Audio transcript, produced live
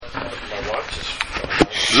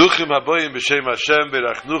Bruchim haboyim b'shem Hashem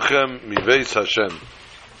berachnuchem miveis Hashem.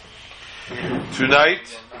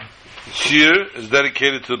 Tonight, Shir is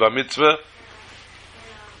dedicated to the Bar Mitzvah.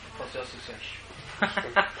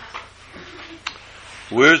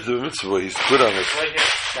 Where's the mitzvah? He's put on it.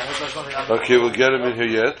 Okay, we'll get him in here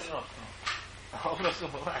yet. I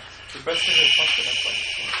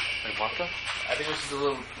think we should do a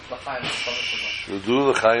little l'chaim. We'll do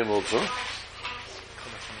l'chaim also.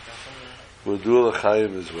 We'll do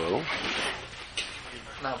l'chaim as well.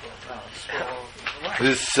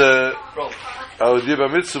 This our dear Bar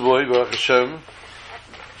Mitzvah boy, Baruch Hashem,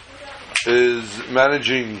 is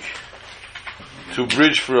managing to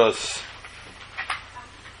bridge for us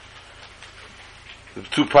the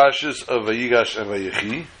two parshas of Vayigash and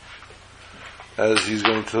Vayechi, as he's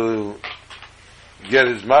going to get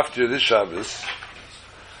his maftir this Shabbos,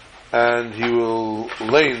 and he will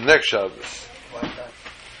lay next Shabbos.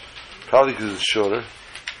 Probably because it's shorter.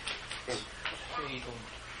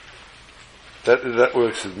 That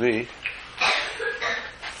works with me.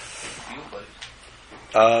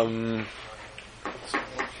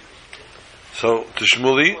 So to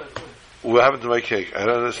Shmuli, what happened to my cake? I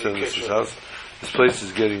don't understand this house. This place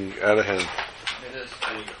is getting out of hand. It is.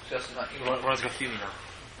 Everyone's got feeling now.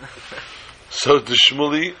 So to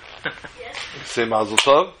Shmuli, say Mazel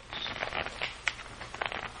Tov.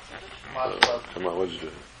 Come on, what did you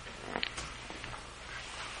do?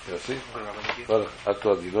 Yeah, see? I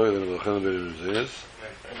thought you know you're going to be in the Zayas.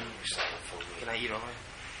 Can I eat all right?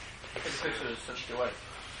 Take a picture to send to your wife.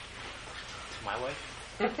 To my wife?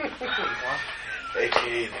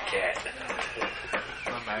 A.K.A. the cat.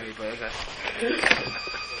 I'm not married, but okay.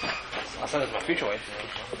 I'll send it to my future wife.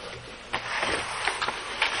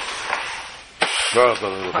 I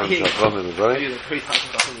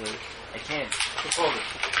can't.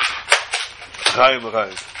 Chaim.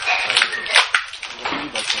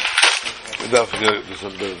 Don't forget to do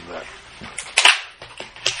something better than that.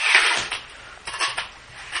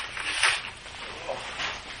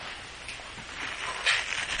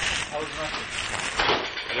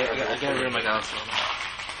 I gotta rid of my down.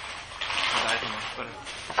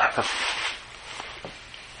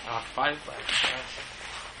 Five.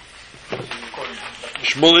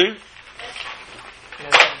 Shmuli,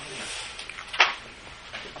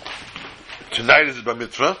 tonight is Bar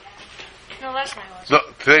Mitzvah. No, last night was. No,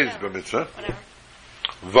 today is Bar Mitzvah. Whatever.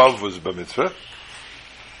 Vav was Bar Mitzvah.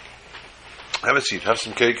 Have a seat, have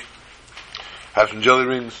some cake, have some jelly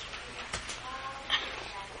rings.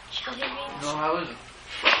 Jelly rings? No, how is it?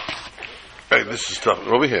 Hey, this is tough.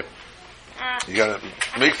 Over here. You gotta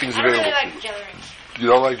make things I don't available. really like jelly rings. You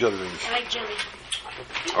don't like jelly rings? I like jelly.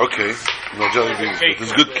 Okay, no jelly rings, but this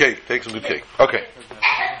is good cake. Take some good cake. Okay.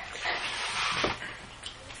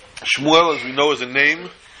 Shmuel, as we know, is a name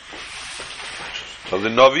of the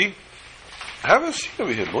Navi. Have a seat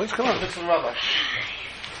over here, boys. Come on. Put some rubber.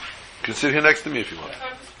 You can sit here next to me if you want.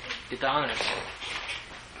 Get the honors.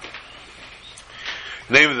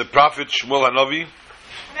 Name of the prophet Shmuel HaNavi, I'm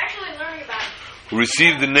actually learning about it. who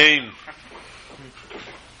received the name.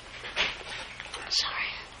 Sorry.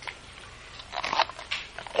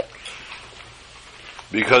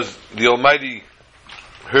 Because the Almighty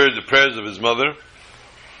heard the prayers of his mother.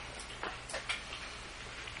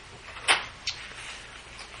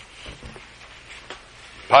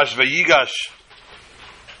 Pash Vayigash,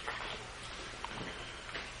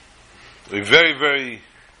 a very, very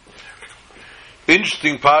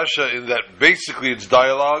interesting pasha in that basically it's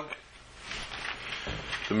dialogue.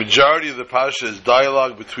 The majority of the pasha is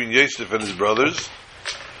dialogue between Yosef and his brothers.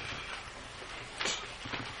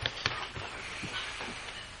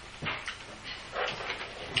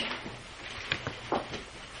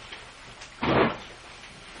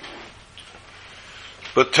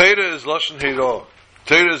 But Torah is Lashon Heirah.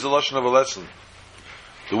 Torah is the Lashon of a lesson.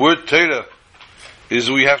 The word Torah is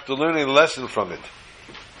we have to learn a lesson from it.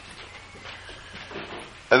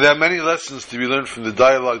 And there are many lessons to be learned from the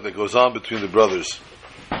dialogue that goes on between the brothers.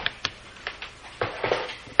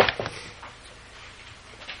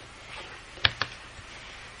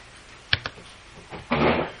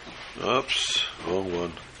 Oops, wrong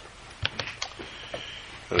one.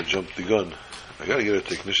 Gotta jump the gun. I gotta get a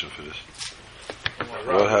technician for this.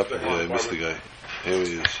 What happened? Yeah, I missed the guy. Here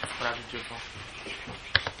he is.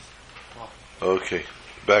 Okay,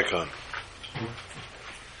 back on.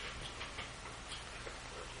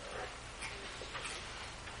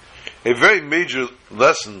 A very major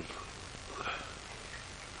lesson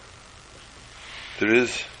there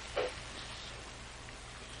is.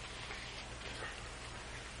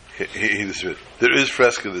 He disappeared. There is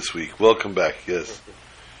Fresca this week. Welcome back. Yes.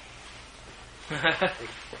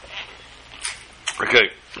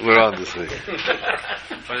 Okay, we're on this week.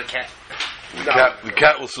 For the cat. The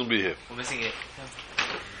cat will soon be here. We're missing it.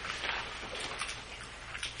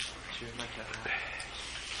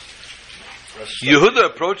 Yehuda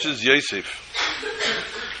approaches Yosef,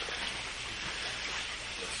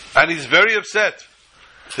 and he's very upset.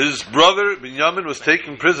 His brother Binyamin was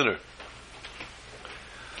taken prisoner.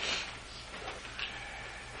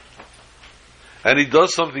 And he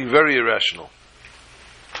does something very irrational.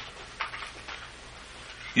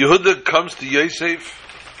 Yehuda comes to Yosef.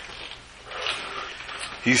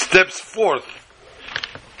 He steps forth.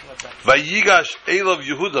 Vayigash Elav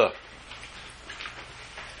Yehuda.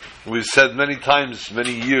 We've said many times,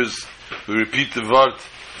 many years, we repeat the word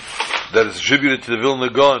that is attributed to the Vilna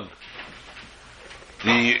Gaon.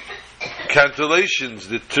 The cantillations,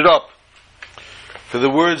 the tirap, for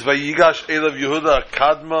the words Vayigash Elav Yehuda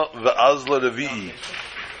Kadma Va'azla Revi'i.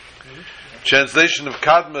 Translation of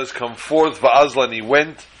Kadma has come forth, Va'azla, and he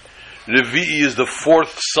went. Revi'i is the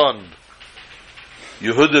fourth son.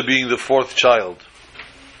 Yehuda being the fourth child.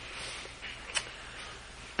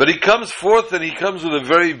 But he comes forth, and he comes with a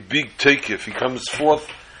very big takeif. He comes forth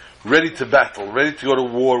ready to battle, ready to go to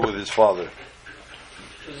war with his father.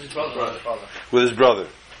 With his brother. With his brother.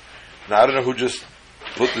 Now, I don't know who just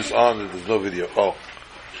put this on, there's no video. Oh,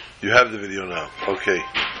 you have the video now. Okay.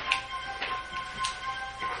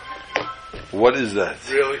 What is that?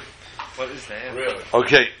 Really? What is that? Really?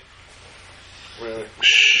 Okay. Really?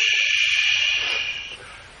 Shh.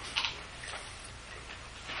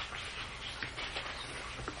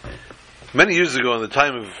 Many years ago, in the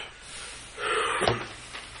time of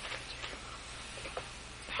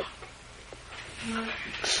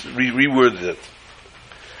reworded it.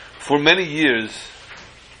 For many years,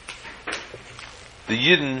 the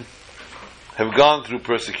Yidden have gone through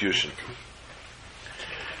persecution.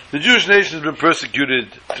 The Jewish nation has been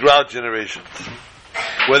persecuted throughout generations,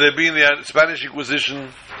 whether it be in the Spanish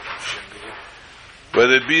Inquisition,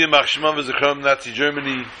 whether it be in Mach Shemam V'Zichram, Nazi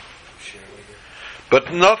Germany,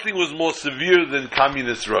 but nothing was more severe than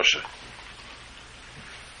communist Russia.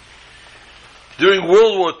 During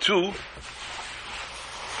World War II,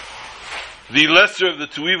 the lesser of the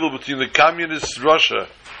two evils between the communist Russia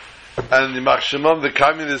and the Mach Shemam, the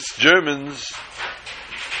communist Germans,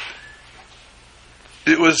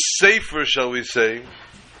 it was safer, shall we say,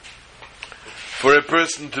 for a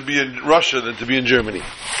person to be in Russia than to be in Germany.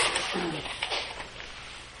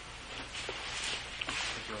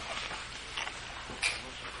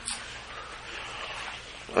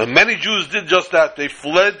 And many Jews did just that. They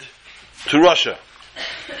fled to Russia.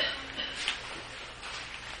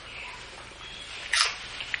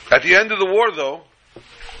 At the end of the war, though,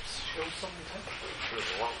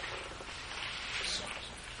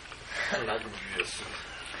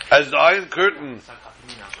 as the Iron Curtain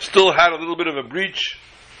still had a little bit of a breach,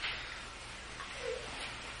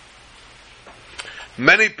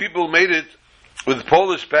 many people made it with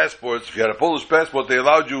Polish passports. If you had a Polish passport, they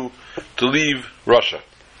allowed you to leave Russia.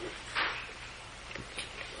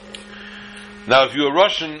 Now, if you were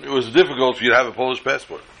Russian, it was difficult for you to have a Polish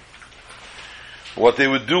passport. What they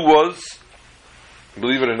would do was,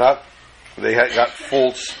 believe it or not, they got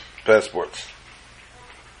false passports.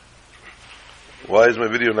 Why is my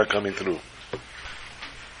video not coming through?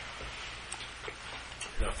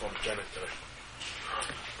 Not photogenic today.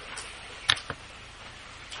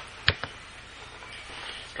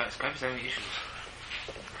 Skype's having issues.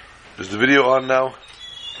 Is the video on now?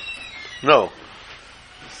 No.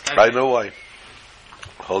 I know why.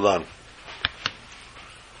 Hold on.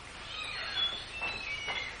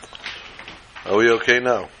 Are we okay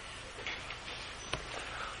now?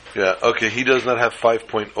 Yeah, okay, he does not have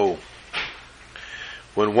 5.0.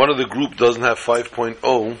 When one of the group doesn't have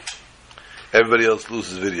 5.0, everybody else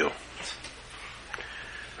loses video.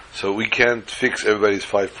 So we can't fix everybody's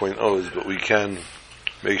 5.0s, but we can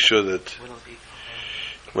make sure that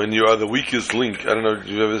when you are the weakest link, I don't know,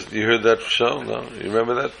 you heard that show? No? You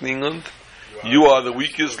remember that in England? You are the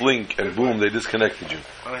weakest link, and boom, they disconnected you.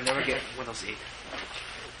 Oh, I never get Windows 8.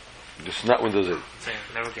 It's not Windows 8. So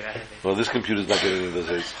never get anything. Well, this computer is not getting Windows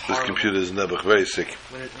 8. This computer is never very sick.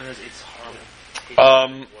 Windows 8's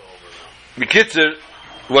horrible. Mikitzer,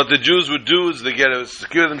 what the Jews would do is they get to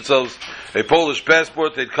secure themselves a Polish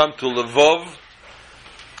passport. They'd come to Lvov.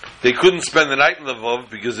 They couldn't spend the night in Lvov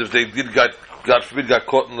because if they did, God forbid, got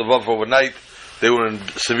caught in Lvov overnight, they were in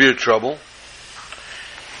severe trouble.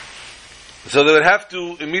 So they would have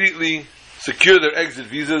to immediately secure their exit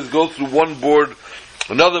visas, go through one board,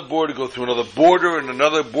 another board, go through another border, and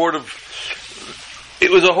another board of... It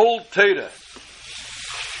was a whole Torah.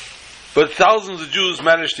 But thousands of Jews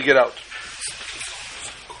managed to get out.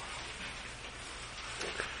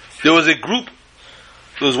 there was a group,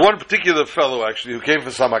 there was one particular fellow actually who came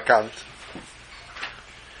from Samarkand,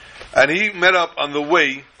 and he met up on the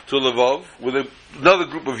way to Lvov with another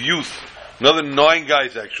group of youth, another 9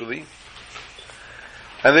 guys actually,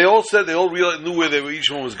 and they all said, knew where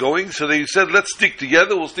each one was going, so they said, let's stick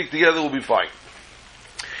together, we'll be fine.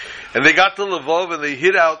 And they got to Lvov and they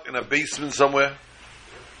hid out in a basement somewhere,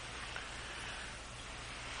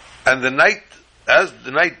 and as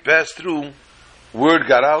the night passed through, word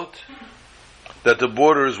got out that the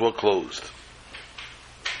borders were closed.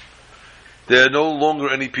 There are no longer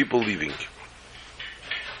any people leaving.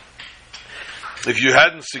 If you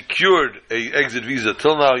hadn't secured an exit visa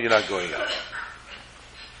till now, you're not going out.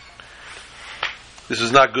 This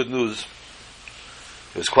is not good news.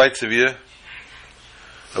 It was quite severe.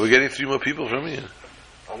 Are we getting 3 more people from here?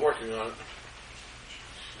 I'm working on it.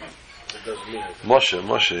 It doesn't mean it.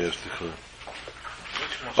 Moshe, you have to call.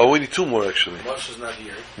 Oh, we need 2 more actually. Moshe's not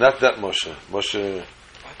here. Not that Moshe. Moshe.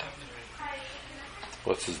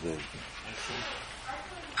 What's his name?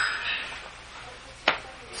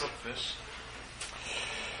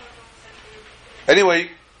 Anyway,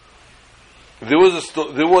 there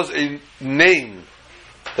was a name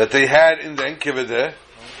that they had in the Enkiva,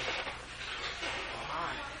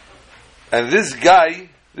 and this guy,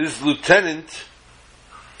 this lieutenant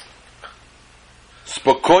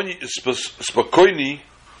Spokojny,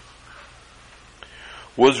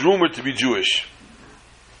 was rumored to be Jewish.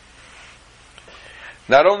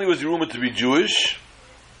 Not only was he rumored to be Jewish,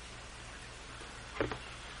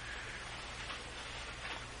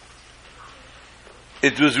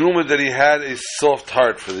 it was rumored that he had a soft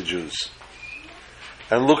heart for the Jews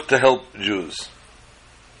and looked to help Jews.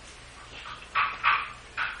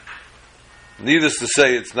 Needless to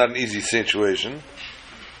say, it's not an easy situation.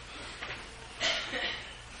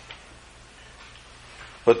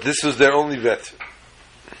 But this was their only vet.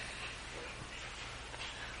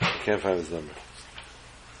 I can't find his number.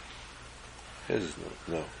 Here's his number.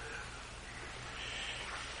 No.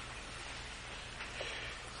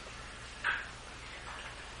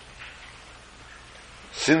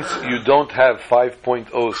 Since you don't have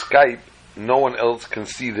 5.0 Skype, no one else can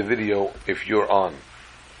see the video if you're on.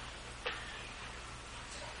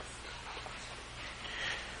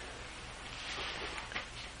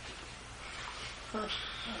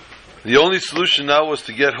 The only solution now was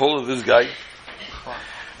to get hold of this guy,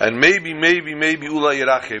 and maybe Ula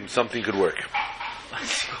Yerachim, something could work.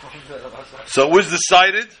 So it was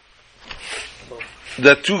decided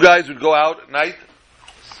that 2 guys would go out at night.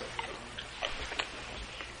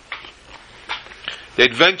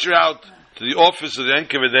 They'd venture out to the office of the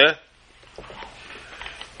Enkiva there,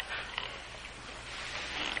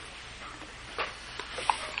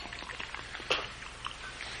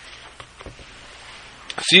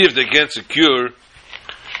 see if they can secure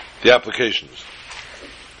the applications.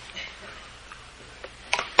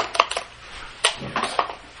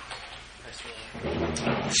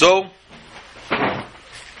 So,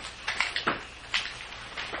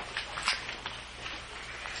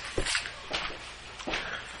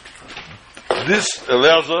 this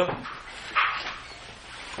Eliezer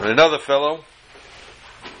and another fellow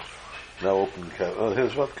now open the cabinet. Oh,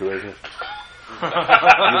 here's vodka right here.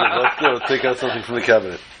 Vodka, take out something from the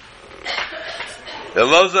cabinet.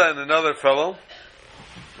 Eliezer and another fellow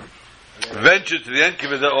ventured to the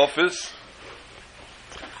Enkiva office,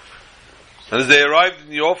 and as they arrived in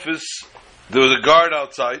the office, there was a guard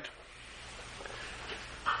outside.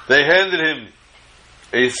 They handed him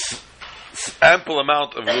a ample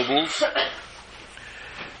amount of rubles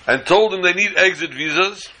and told him they need exit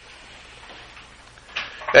visas,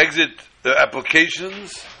 exit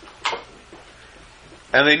applications,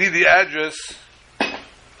 and they need the address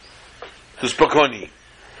to Spokojny.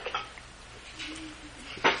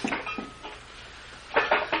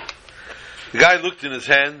 The guy looked in his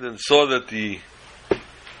hand and saw that the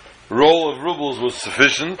roll of rubles was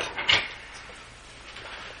sufficient,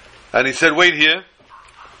 and he said, wait here.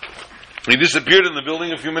 He disappeared in the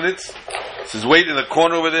building a few minutes. He says, wait in the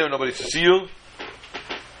corner over there, nobody to see you.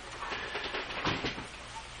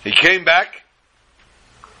 He came back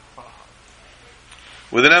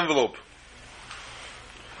with an envelope.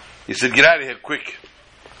 He said, get out of here, quick.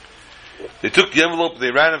 They took the envelope,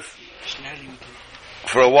 they ran it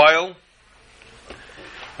for a while,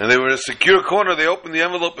 and they were in a secure corner. They opened the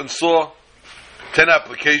envelope and saw 10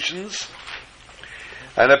 applications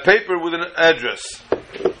and a paper with an address.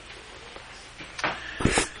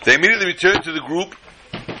 They immediately returned to the group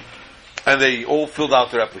and they all filled out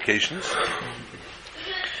their applications.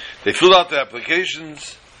 They filled out their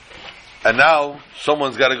applications, and now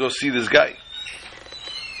someone's got to go see this guy.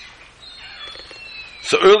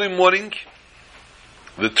 So early morning,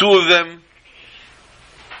 the two of them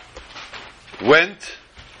went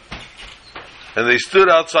and they stood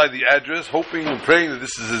outside the address, hoping and praying that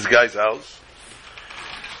this is this guy's house.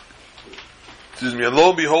 Excuse me. And lo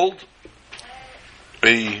and behold,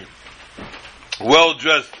 a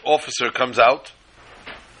well-dressed officer comes out,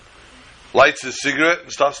 lights his cigarette,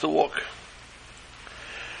 and starts to walk.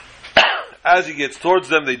 As he gets towards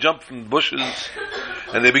them, they jump from the bushes,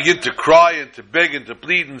 and they begin to cry and to beg and to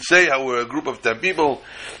plead and say how we're a group of 10 people,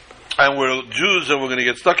 and we're Jews, and we're going to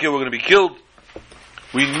get stuck here, we're going to be killed.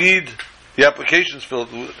 We need the applications filled,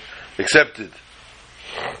 accepted.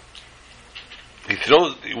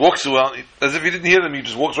 He walks around, as if he didn't hear them, he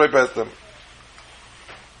just walks right past them.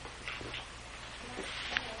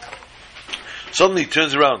 Suddenly he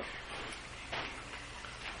turns around.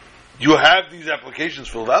 You have these applications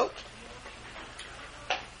filled out?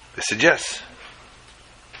 They said, yes.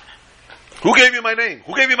 Who gave you my name?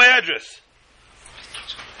 Who gave you my address?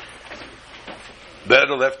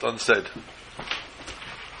 Better left unsaid.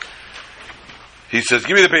 He says,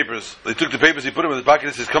 give me the papers. They took the papers, he put them in his pocket,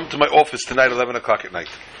 and says, come to my office tonight, 11 o'clock at night.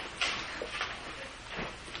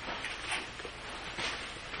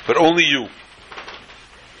 But only you.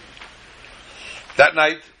 That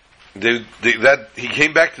night, he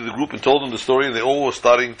came back to the group and told them the story, and they all were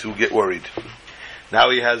starting to get worried. Now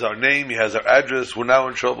he has our name, he has our address, we're now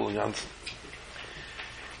in trouble.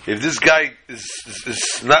 If this guy is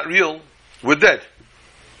not real, we're dead.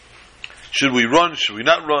 Should we run? Should we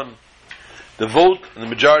not run? The vote and the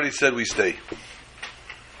majority said we stay.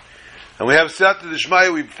 And we have Siyata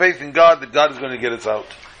D'Shmaya, we have faith in God that God is going to get us out.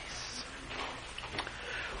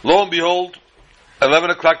 Lo and behold,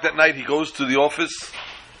 11 o'clock that night, he goes to the office.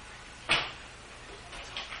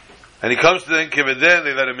 And he comes to the Nkeveden,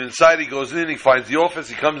 they let him inside, he goes in, he finds the office,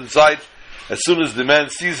 he comes inside. As soon as the man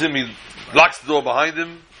sees him, he locks the door behind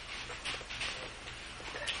him.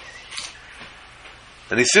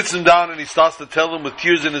 And he sits him down and he starts to tell him with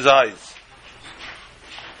tears in his eyes.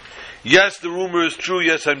 Yes, the rumor is true,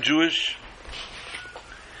 yes, I'm Jewish.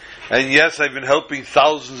 And yes, I've been helping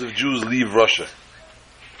thousands of Jews leave Russia.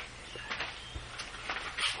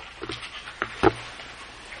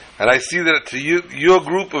 And I see that to you, your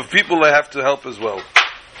group of people, I have to help as well.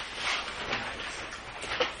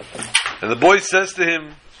 And the boy says to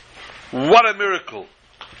him, what a miracle.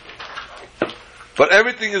 But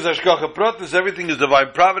everything is Hashgacha Pratis, everything is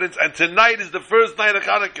divine providence, and tonight is the first night of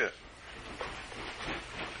Hanukkah.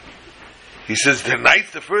 He says,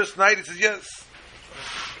 tonight's the first night? He says, yes.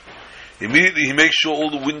 Immediately he makes sure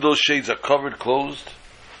all the window shades are covered, closed.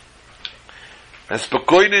 And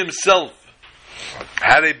Spakoina himself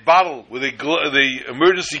had a bottle with a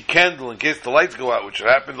emergency candle in case the lights go out, which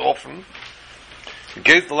happens often. In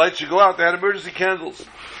case the lights should go out, they had emergency candles.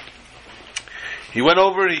 He went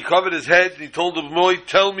over and he covered his head and he told the boy,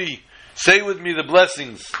 tell me, say with me the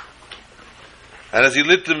blessings. And as he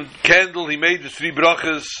lit the candle, he made the 3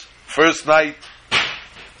 brachas, first night,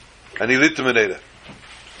 and he lit the Meneda.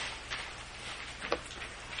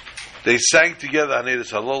 They sang together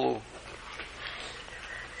Hanedas Halolu.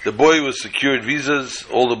 The boy was secured visas,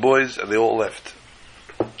 all the boys, and they all left.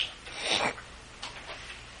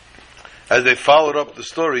 As they followed up the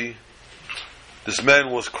story, this man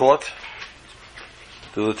was caught,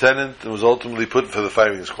 the lieutenant, and was ultimately put for the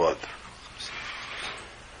firing squad.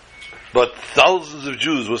 But thousands of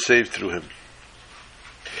Jews were saved through him.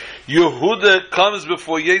 Yehuda comes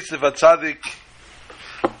before Yosef HaTzadik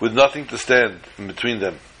with nothing to stand in between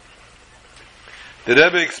them. The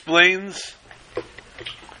Rebbe explains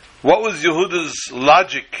what was Yehuda's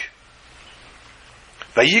logic.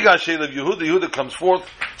 Vayigash of Yehuda comes forth,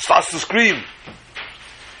 starts to scream.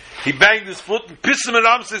 He banged his foot and Pisim and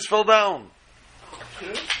Ramses fell down.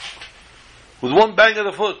 With one bang of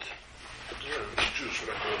the foot.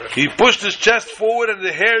 He pushed his chest forward and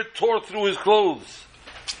the hair tore through his clothes.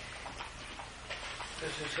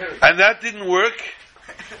 And that didn't work.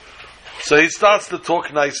 So he starts to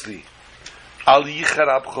talk nicely. Al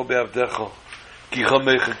yicharabcho be'avdecho.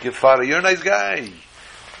 You're a nice guy.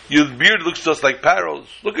 Your beard looks just like Paro's.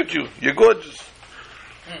 Look at you. You're gorgeous.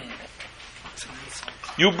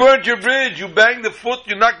 You burnt your bridge. You banged the foot.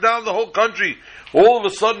 You knocked down the whole country. All of a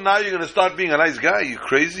sudden now you're going to start being a nice guy. You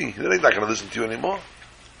crazy. They're not going to listen to you anymore.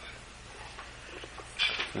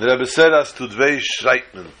 The Rebbe said us to Dvei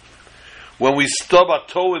Shreitman. When we stub our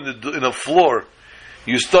toe in a floor,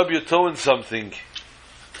 you stub your toe in something.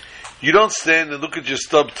 You don't stand and look at your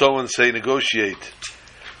stubbed toe and say, negotiate.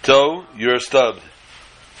 Toe, you're stubbed.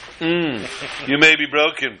 You may be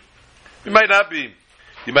broken. You might not be.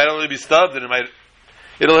 You might only be stubbed and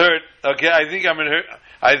it'll hurt. Okay, I think I'm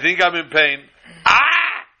in pain. Ah!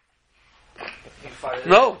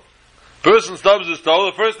 No. Person stubs his toe,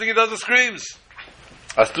 the first thing he does is screams.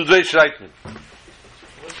 As to dvei shreiten.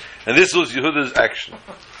 And this was Yehuda's action.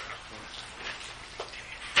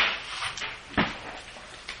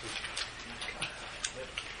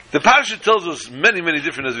 The parasha tells us many, many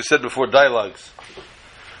different, as we said before, dialogues.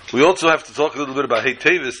 We also have to talk a little bit about Hey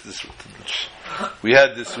Tevis we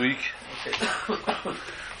had this week.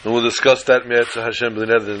 And we'll discuss that Me'etzah Hashem in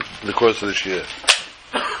the course of this year.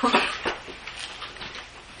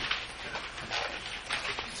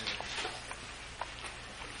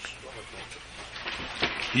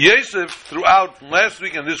 Yosef, throughout last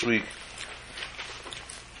week and this week,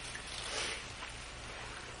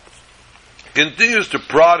 continues to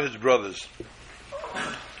prod his brothers.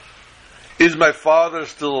 Is my father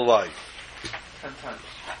still alive? 10 times.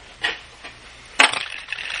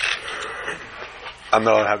 I'm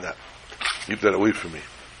not allowed to have that. Keep that away from me.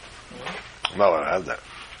 I'm not allowed to have that.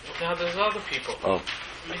 Now there's other people. Oh.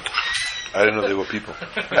 I didn't know they were people.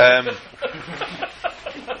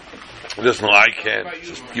 Just no, I can't.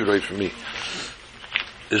 Just keep it away from me.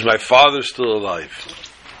 Is my father still alive?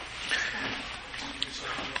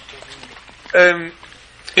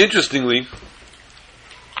 Interestingly,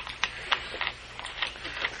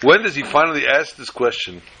 when does he finally ask this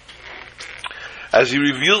question? As he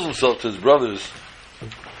reveals himself to his brothers,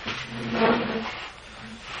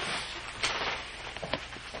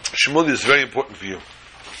 Shmuel is very important for you.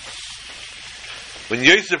 When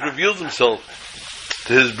Yosef reveals himself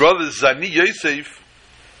to his brothers, Zani Yosef,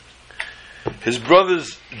 his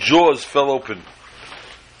brothers' jaws fell open.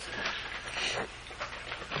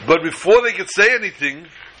 But before they could say anything,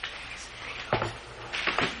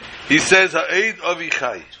 he says, Ha'ed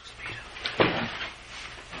Avichai.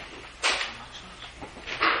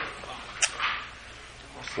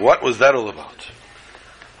 What was that all about?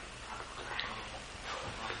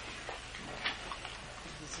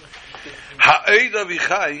 Ha'ed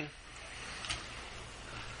Avichai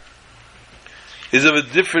is of a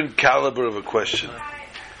different caliber of a question.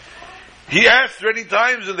 He asked 30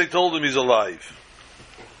 times and they told him he's alive.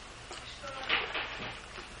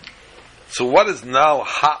 So what is now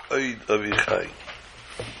Ha'ed Avichai?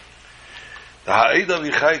 The Ha'ed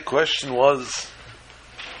Avichai question was,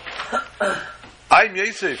 I'm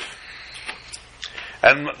Yosef,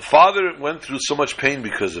 and father went through so much pain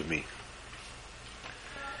because of me.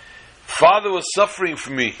 Father was suffering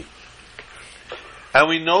for me. And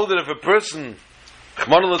we know that if a person,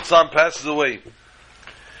 Chmana Litzlan, passes away,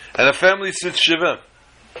 and a family sits Shiva,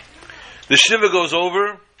 the Shiva goes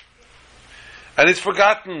over, and it's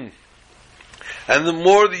forgotten. And the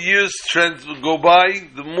more the years go by,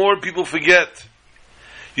 the more people forget.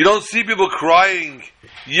 You don't see people crying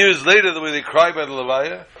years later the way they cry by the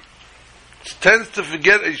Levaya. It tends to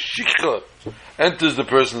forget. A shikha enters the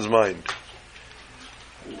person's mind.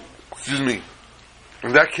 Excuse me.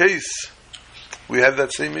 In that case, we have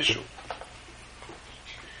that same issue.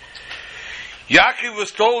 Yaakov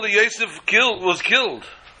was told that Yosef was killed.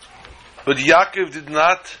 But Yaakov did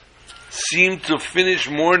not seem to finish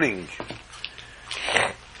mourning.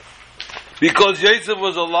 Because Yosef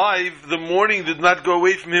was alive, the mourning did not go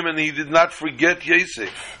away from him and he did not forget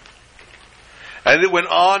Yosef. And it went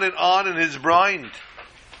on in his mind.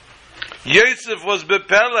 Yosef was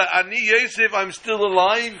bepela, ani Yosef, I'm still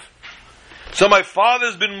alive. So my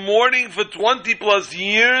father's been mourning for 20 plus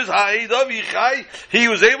years. He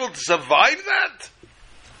was able to survive that.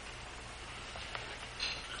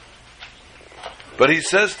 But he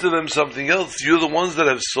says to them something else. You're the ones that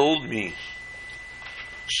have sold me.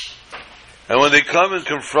 And when they come and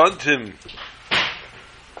confront him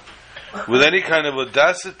with any kind of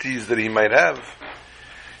audacities that he might have,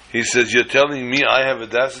 he says, you're telling me I have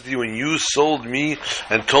audacity when you sold me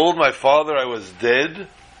and told my father I was dead?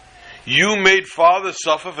 You made father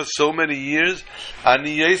suffer for so many years?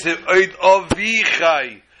 Ani Yosef oid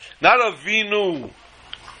avichai, not avinu.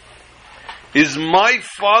 Is my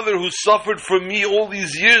father who suffered for me all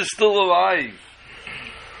these years still alive?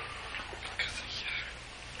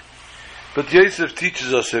 But Yosef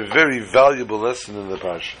teaches us a very valuable lesson in the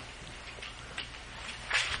Parsha.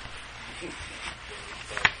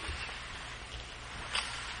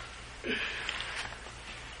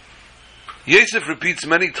 Yosef repeats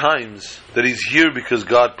many times that he's here because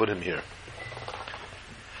God put him here.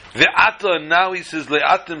 Ve'ata, and now he says,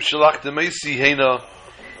 Le'atem shalachtem eisi hena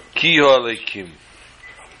ki ha'alekim.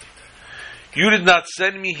 You did not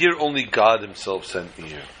send me here, only God himself sent me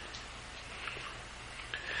here.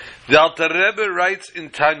 The Alter Rebbe writes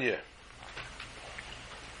in Tanya,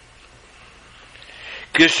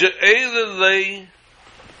 Kishe'ele lei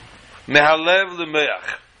mehalev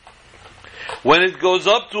lemeach. when it goes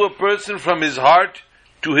up to a person from his heart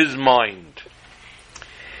to his mind.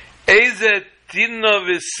 Eze tina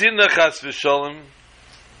v'sina chas v'sholem,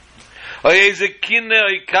 or eze kine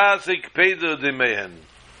oikas oikpedo demehen.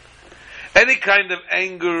 Any kind of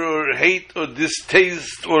anger or hate or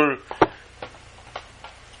distaste or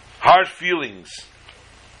hard feelings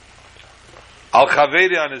al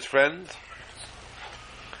chaveri, on his friend,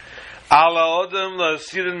 ala odem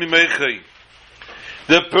la'asirin mimeichai,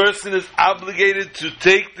 the person is obligated to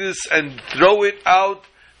take this and throw it out,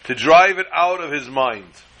 to drive it out of his mind.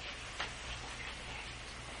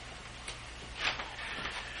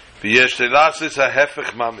 V'yesh telasis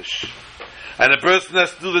ha'hefech mamish, and a person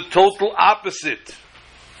has to do the total opposite.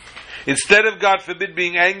 Instead of, God forbid,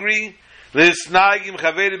 being angry, le'isnagim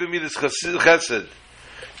chaveri b'midas chesed,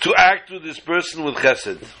 to act with this person with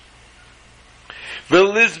chesed.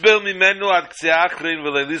 V'lisbel mimenu ad k'tzei achrein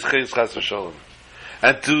v'le'lischei chas v'sholem,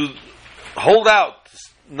 and to hold out,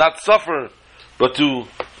 not suffer, but to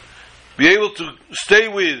be able to stay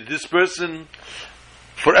with this person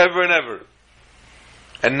forever and ever,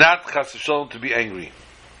 and not chas v'sholem to be angry.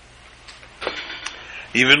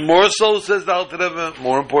 Even more so, says the Alter Rebbe,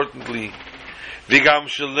 more importantly, v'gam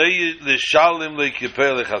shalei l'shalim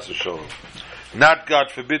le'kipei le'chas v'sholem, not, God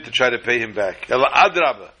forbid, to try to pay him back. Ela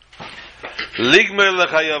adrabah, ligmer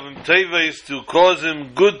lechayavim teves, to cause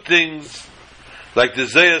him good things. Like the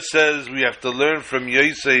Zayah says, we have to learn from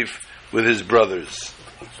Yosef with his brothers.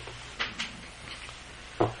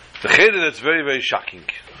 The cheder, that's very, very shocking.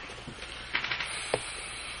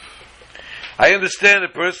 I understand a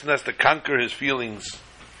person has to conquer his feelings,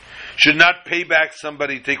 should not pay back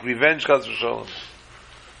somebody, take revenge, chas v'sholem.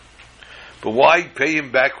 But why pay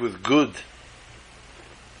him back with good?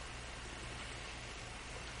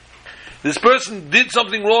 This person did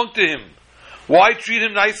something wrong to him. Why treat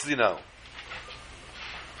him nicely now?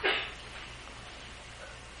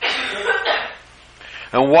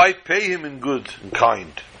 And why pay him in good and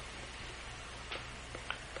kind?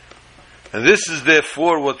 And this is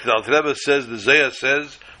therefore what the Alter Rebbe says, the Zayah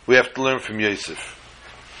says, we have to learn from Yosef.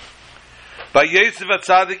 By Yosef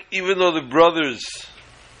HaTzadik, even though the brothers,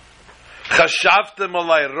 chashavtem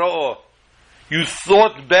alai ro'o, you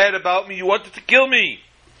thought bad about me, you wanted to kill me.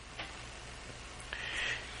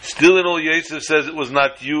 Still in all, Yosef says it was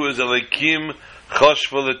not you, as Elokim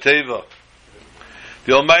chashva l'teva.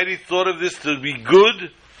 The Almighty thought of this to be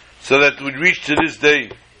good, so that it would reach to this day.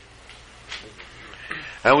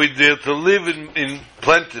 And we dare to live in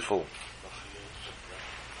plentiful.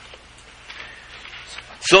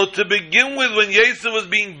 So to begin with, when Yosef was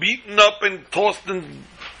being beaten up and tossed and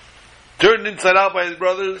turned inside out by his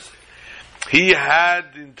brothers, he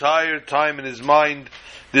had the entire time in his mind,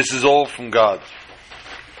 this is all from God.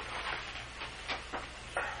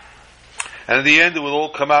 And in the end, it will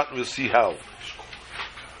all come out and we'll see how.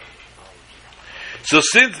 So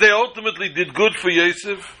since they ultimately did good for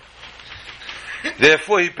Yosef,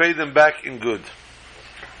 therefore he paid them back in good.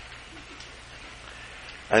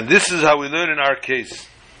 And this is how we learn in our case.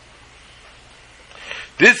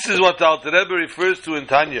 This is what the Alter Rebbe refers to in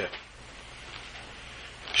Tanya.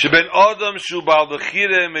 Sheben Adam shu ba'al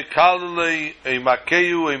b'chire mekalelei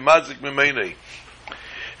eimakeu eimazik memeinei.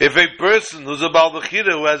 If a person who's a Baal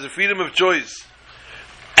Bechira, who has a freedom of choice,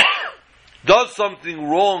 does something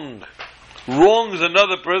wrong, wrongs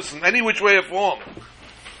another person, any which way or form,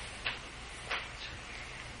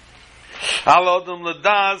 Al Adam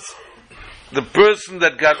Ladas, the person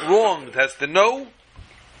that got wronged has to know,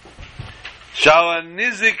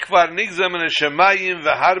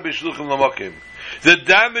 the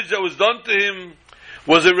damage that was done to him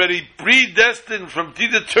was already predestined,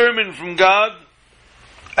 predetermined from God.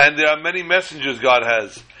 And there are many messengers God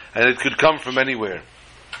has, and it could come from anywhere.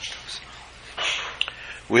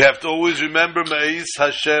 We have to always remember Me'is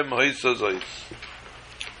Hashem Ha'isazos.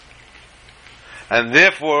 And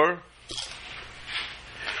therefore,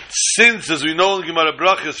 since, as we know in Gemara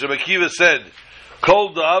Brachos, Rabbi Akiva said,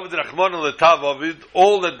 Kol da'avid Rachmana letav avid,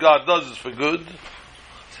 all that God does is for good.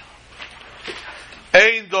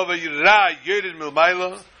 Ein dover ra yerid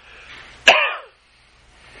milmayla.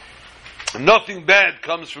 Nothing bad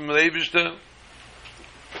comes from the Eibishter.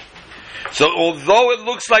 So although it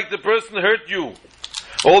looks like the person hurt you,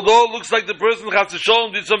 although it looks like the person Chas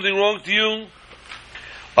v'Sholem did something wrong to you,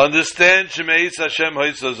 understand Shemeis Hashem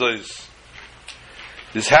Ha'isazos.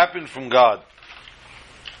 This happened from God.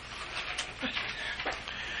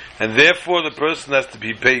 And therefore the person has to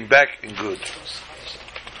be paying back in good.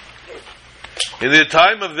 In the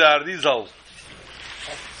time of the Arizal,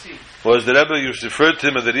 was the Rebbe used to refer to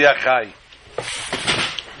him as the Riach Chai.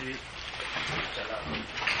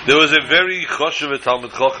 There was a very choshev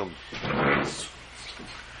Talmud Chacham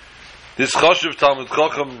This Choshev Talmud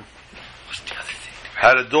Chacham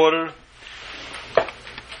had a daughter,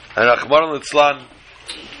 and Achmar Litzlan,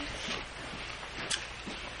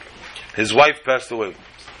 his wife passed away.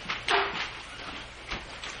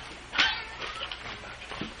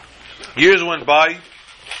 Years went by.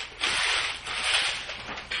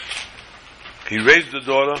 He raised the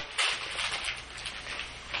daughter,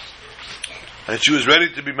 and she was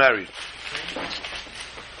ready to be married.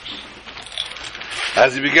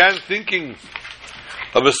 As he began thinking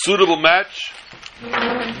of a suitable match,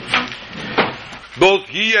 both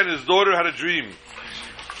he and his daughter had a dream.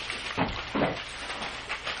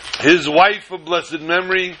 His wife of blessed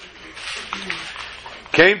memory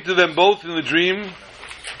came to them both in the dream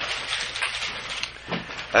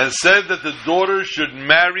and said that the daughter should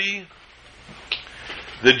marry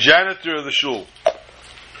the janitor of the shul.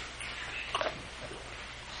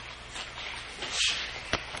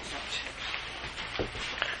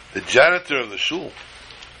 The janitor of the shul.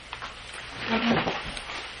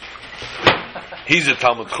 He's a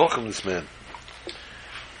Talmud Chacham, this man.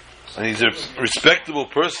 And he's a respectable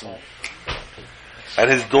person.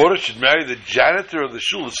 And his daughter should marry the janitor of the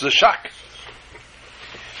shul. This is a shock.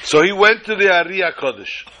 So he went to the Ariyah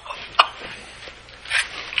Kodesh.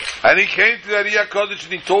 And he came to the Ariyah Kodesh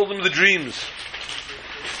and he told him the dreams.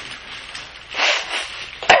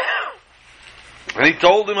 And he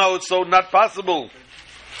told him how it's so not possible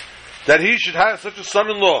that he should have such a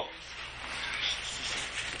son-in-law.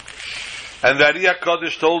 And the Ariyah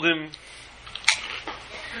Kodesh told him,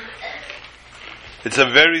 it's a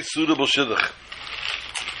very suitable shidduch.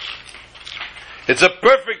 It's a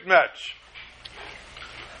perfect match.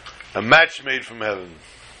 A match made from heaven.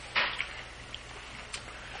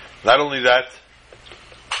 Not only that,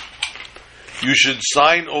 you should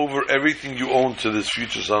sign over everything you own to this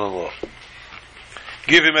future son-in-law.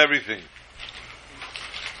 Give him everything.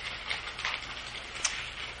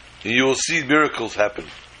 And you will see miracles happen.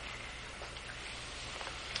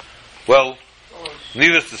 Well,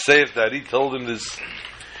 needless to say, if Daddy told him this,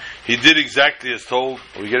 he did exactly as told.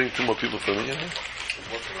 Are we getting two more people from me?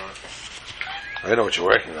 I know what you're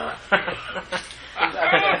working on.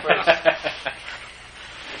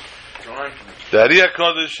 The Ariyah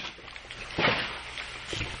Kodesh.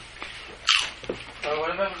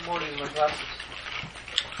 What about in the morning in my classes?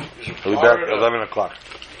 I'll be back at 11 o'clock.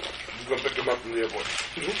 I'm going to pick him up from the airport.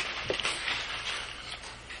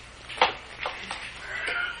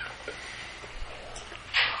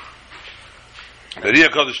 The Ariyah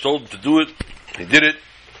Kodesh told him to do it. He did it.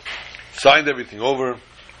 Signed everything over.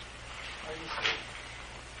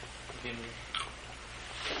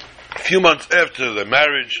 A few months after the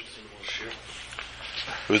marriage,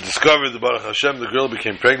 it was discovered that Baruch Hashem, the girl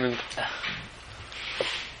became pregnant.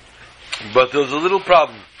 But there was a little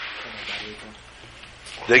problem.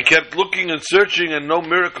 They kept looking and searching and no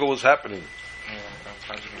miracle was happening.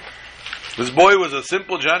 This boy was a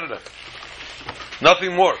simple janitor.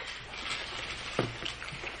 Nothing more.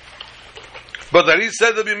 But that he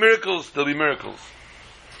said there'll be miracles.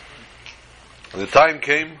 And the time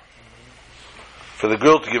came for the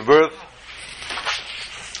girl to give birth.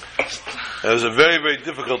 It was a very, very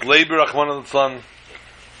difficult labor, Rahman al-San.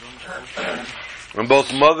 And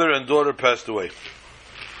both mother and daughter passed away.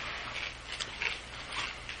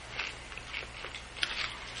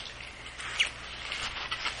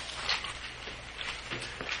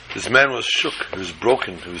 This man was shook, he was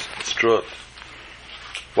broken, he was distraught.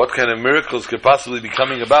 What kind of miracles could possibly be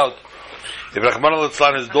coming about if Rahman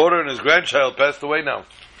al-Islam, his daughter and his grandchild passed away now?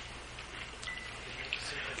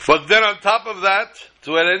 But then on top of that,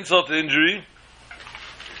 to add insult to injury,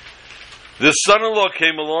 the son-in-law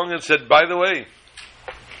came along and said, by the way,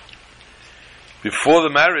 before the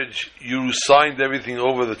marriage, you signed everything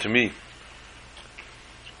over to me.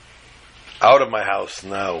 Out of my house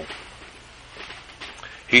now.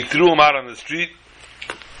 He threw him out on the street,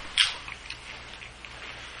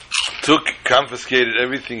 confiscated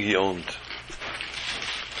everything he owned.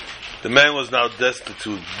 The man was now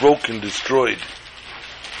destitute, broken, destroyed.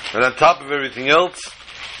 And on top of everything else,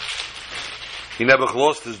 he never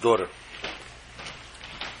lost his daughter.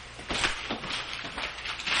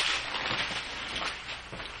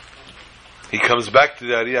 He comes back to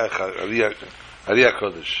the Ariyah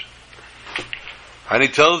Kodesh. And he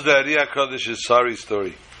tells the Ariyah Kodesh his sorry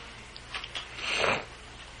story.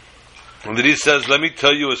 And then he says, let me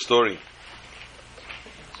tell you a story.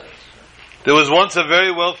 There was once a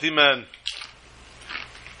very wealthy man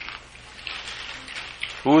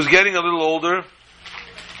who was getting a little older,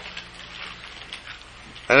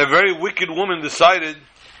 and a very wicked woman decided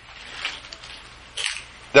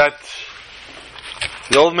that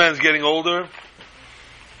the old man's getting older,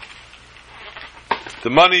 The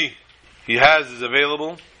money he has is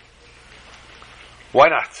available. Why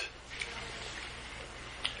not?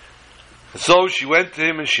 And so she went to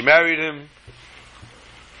him and she married him.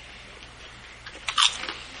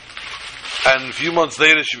 And a few months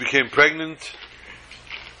later she became pregnant.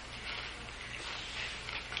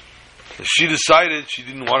 She decided she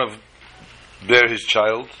didn't want to bear his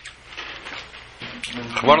child.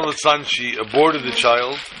 One of the sons, she aborted the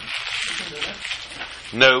child.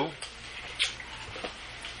 No.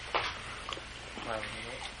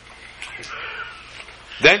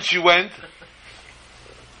 Then she went,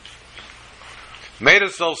 made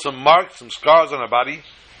herself some marks, some scars on her body,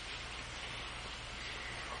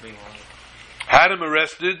 had him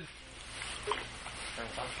arrested,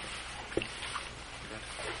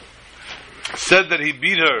 said that he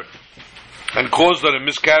beat her and caused her to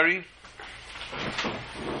miscarry.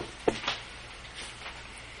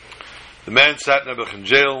 The man sat Nebuch in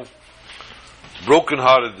jail,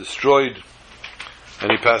 broken-hearted, destroyed,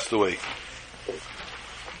 and he passed away.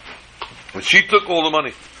 And she took all the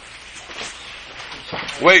money.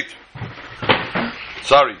 Wait.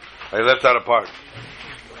 Sorry, I left that apart.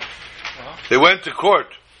 They went to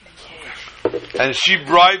court, and she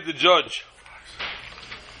bribed the judge.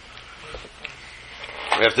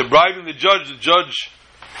 After bribing the judge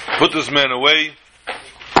put this man away,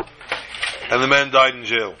 and the man died in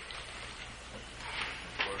jail.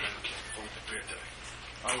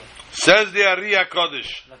 Says the Ari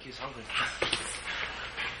HaKadosh, Like he's hungry.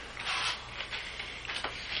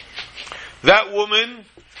 that woman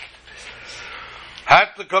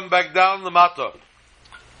had to come back down the matter.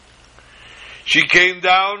 She came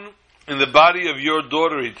down in the body of your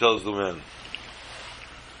daughter, he tells the man.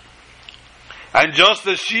 And just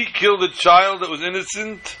as she killed a child that was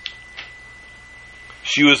innocent,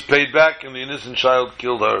 she was paid back and the innocent child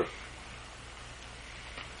killed her.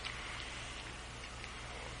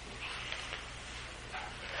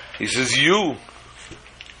 He says, you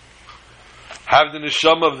have the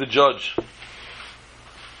neshama of the judge.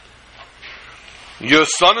 Your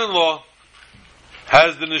son-in-law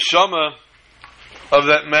has the neshama of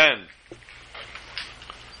that man.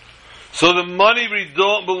 So the money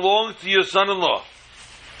belongs to your son-in-law.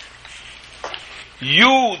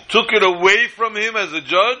 You took it away from him as a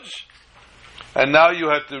judge, and now you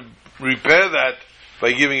have to repair that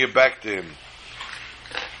by giving it back to him.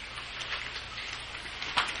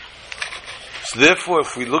 So therefore,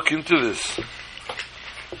 if we look into this,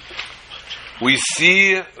 we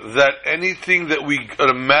see that anything that we could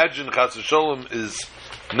imagine Chas v'Sholom is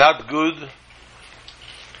not good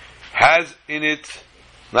has in it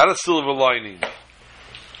not a silver lining,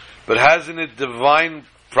 but has in it divine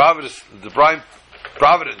providence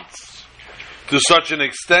to such an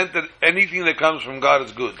extent that anything that comes from God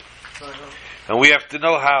is good. And we have to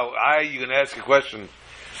know how. You're going to ask a question.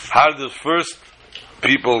 How did the first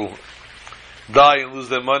people die and lose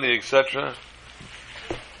their money, etc.?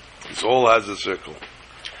 It all has a circle.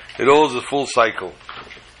 It all is a full cycle.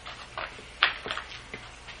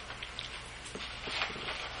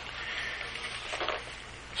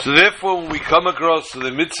 So therefore, when we come across the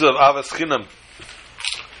mitzvah of Avas Chinam,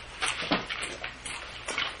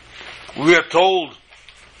 we are told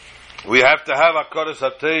we have to have Hakaras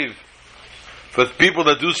Hatev for people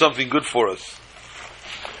that do something good for us.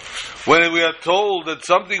 When we are told that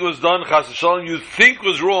something was done, Chas v'Sholom, you think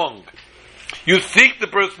was wrong, you think the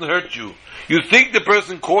person hurt you, you think the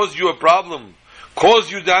person caused you a problem,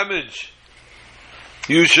 caused you damage,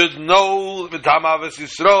 you should know V'tam Avas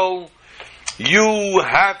Yisrael. You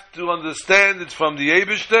have to understand it's from the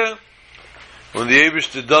Eibishter. When the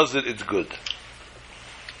Eibishter does it, it's good.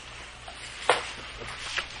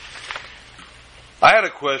 I had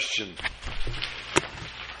a question.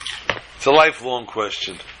 It's a lifelong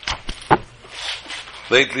question.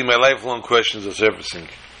 Lately, my lifelong questions are surfacing.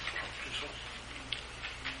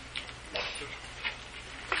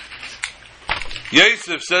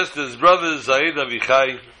 Yosef says to his brothers, Zaid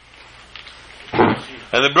Avichai,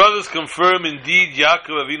 and the brothers confirm indeed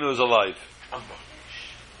Yaakov Avinu is alive.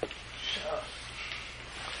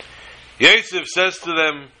 Yosef says to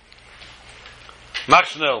them, Mach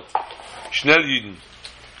schnell, schnell Yidden.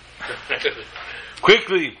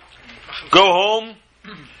 Quickly, go home,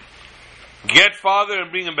 get father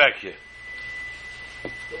and bring him back here.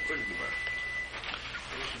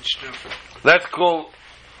 Let's call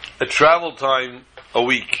a travel time a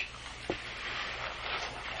week.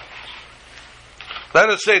 Let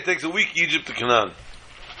us say it takes a week Egypt to Canaan.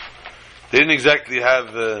 They didn't exactly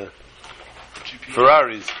have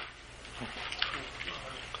Ferraris.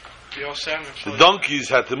 The donkeys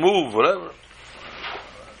had to move, whatever.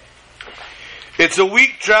 It's a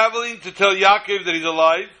week traveling to tell Yaakov that he's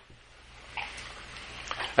alive,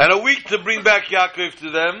 and a week to bring back Yaakov to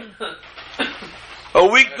them, a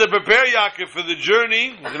week to prepare Yaakov for the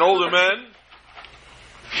journey. He's an older man.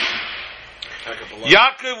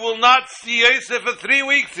 Yaakov will not see Yosef for 3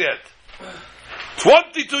 weeks yet.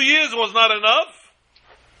 22 years was not enough.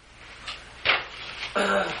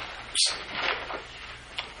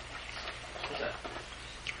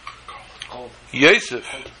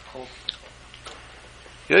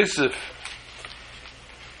 Yosef,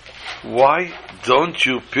 why don't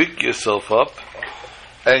you pick yourself up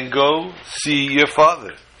and go see your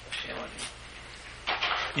father?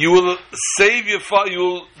 You will save your father. You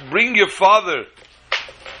will bring your father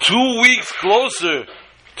 2 weeks closer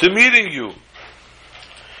to meeting you.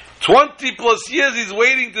 20 plus years he's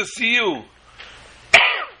waiting to see you.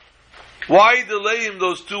 Why delay him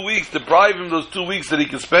those 2 weeks? Deprive him those 2 weeks that he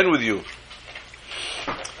can spend with you.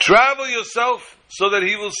 Travel yourself so that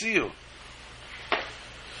he will see you.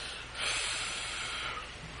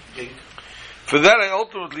 For that I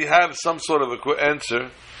ultimately have some sort of a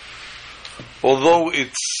answer, although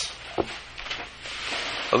it's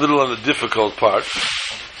a little on the difficult part.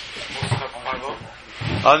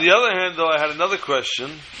 On the other hand, though, I had another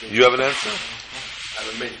question. You have an answer? I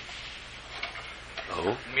have a minion.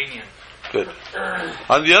 Oh. Minion. Good.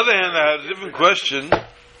 On the other hand, I had a different question.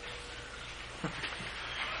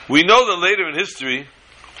 We know that later in history,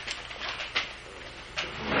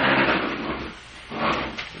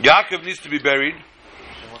 Yaakov needs to be buried,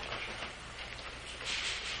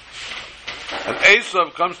 and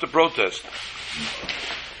Esav comes to protest.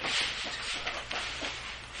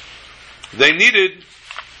 They needed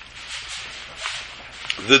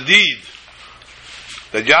the deed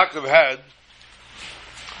that Yaakov had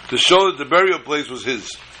to show that the burial place was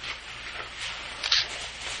his.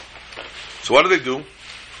 So what do?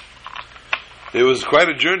 It was quite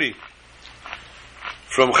a journey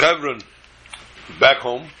from Hebron back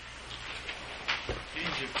home.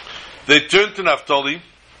 They turned to Naphtali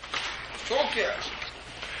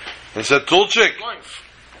and said, Tulchik,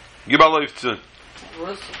 give a life to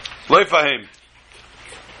life ahim.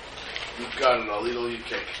 You got it, I'll eat all your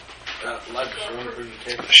cake. Life, I want to bring the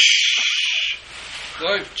cake.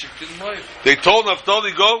 Life, chicken life. They told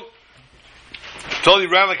Naphtali, go. Naphtali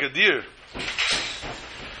ran like a deer.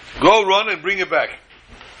 Go run and bring it back.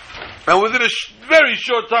 And within a very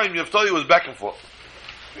short time, Naphtali was back and forth.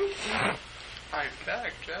 I'm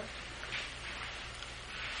back, Jeff.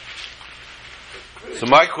 So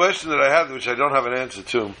my question that I have, which I don't have an answer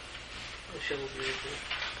to,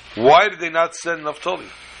 why did they not send Naphtali?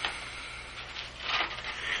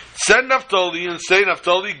 Send Naphtali and say,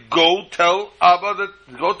 Naphtali, go tell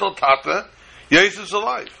Tata, Yosef's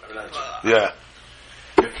alive. Yeah.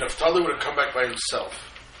 If Naphtali would have come back by himself,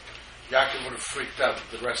 Yaakov would have freaked out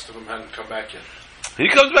that the rest of them hadn't come back yet. He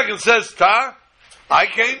comes back and says, I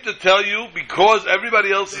came to tell you because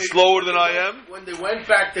everybody else is slower than I am. When they went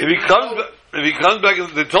back, If he comes back,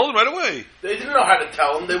 and they told him right away. They didn't know how to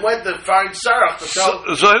tell him. They went to find Sarah to tell.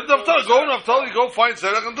 So Naphtali, go find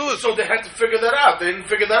Sarah and do it. So they had to figure that out. They didn't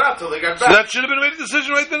figure that out till they got back. So that should have been made a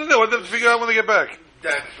decision right then and there. What did they have to figure out when they get back?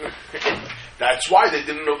 That's why they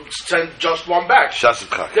didn't send just one back.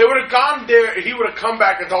 Shasitchak. They would have gone there. He would have come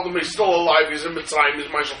back and told them he's still alive. He's in Mitzrayim.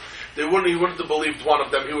 He's Marshall. He wouldn't have believed one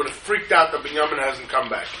of them. He would have freaked out that Binyamin hasn't come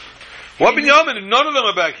back. What Binyamin? None of them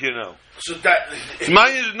are back here now. So that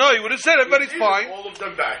No, he would have said everybody's fine. All of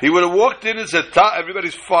them back. He would have walked in and said,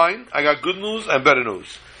 everybody's fine. I got good news and better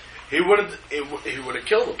news. He would have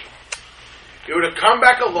killed him. He would have come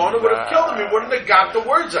back alone and would have killed him. He wouldn't have got the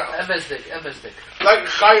words out. Evezdik. Like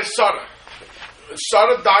Chaya Sarah.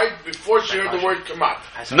 Sarah died before she heard the word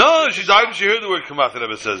Kamat. No, she died when she heard the word Kamat, it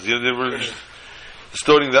ever says. They were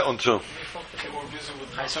distorting that one too.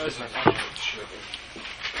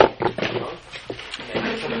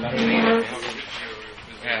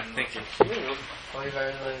 Yeah, thank you.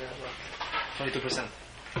 22%.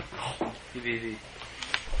 EV. You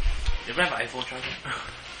ever have an iPhone charger?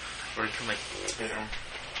 Or you can like stay at home?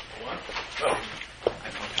 What?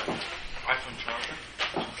 iPhone charger?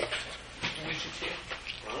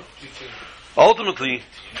 Ultimately,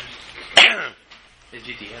 The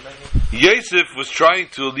GTA, Yosef was trying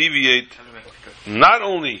to alleviate, not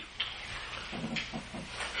only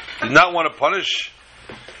did not want to punish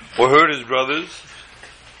or hurt his brothers,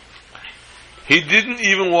 he didn't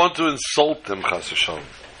even want to insult them, Chas v'shalom.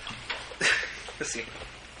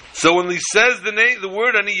 So when he says the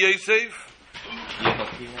word Ani Yosef,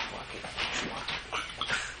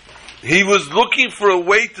 he was looking for a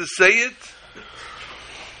way to say it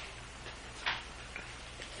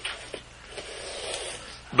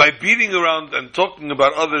by beating around and talking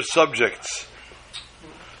about other subjects,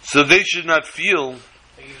 so they should not feel,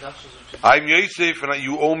 I'm Yosef and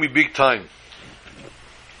you owe me big time.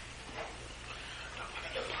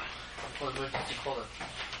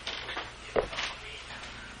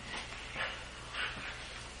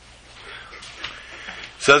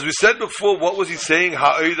 So as we said before, what was he saying?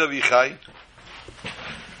 Ha'od avichai.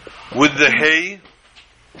 With the hay.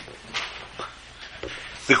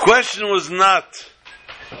 The question was not,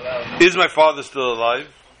 is my father still alive?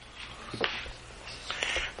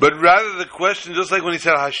 But rather the question, just like when he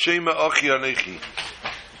said, Hashema achi anechi.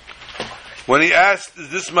 When he asked,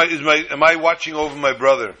 am I watching over my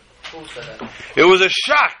brother? It was a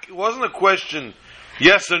shock. It wasn't a question,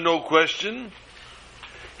 yes or no question.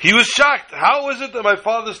 He was shocked. How is it that my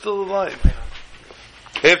father's still alive?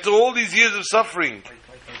 After all these years of suffering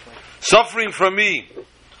from me.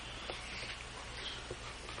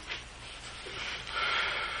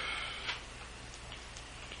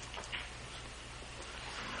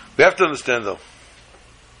 We have to understand though,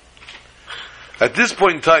 at this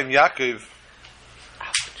point in time, Yaakov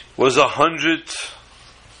was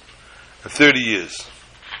 130 years.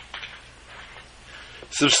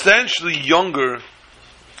 Substantially younger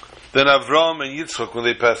than Avram and Yitzchak when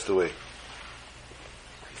they passed away.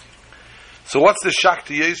 So what's the shock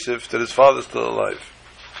to Yosef that his father's still alive?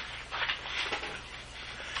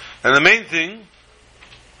 And the main thing,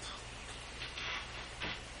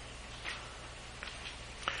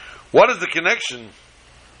 what is the connection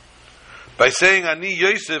by saying Ani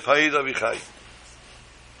Yosef Ha'id Avichai?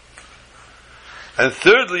 And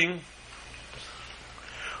thirdly,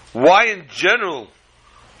 why in general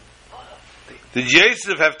did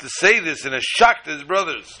Yosef have to say this in a shock to his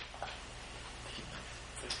brothers?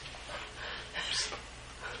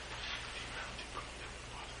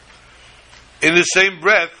 In the same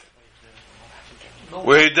breath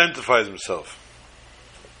where he identifies himself.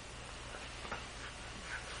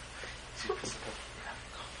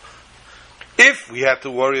 If we had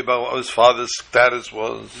to worry about what his father's status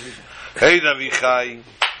was, hey Avichai,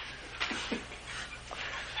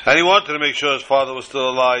 and he wanted to make sure his father was still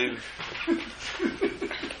alive,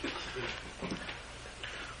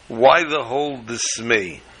 why the whole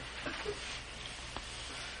dismay?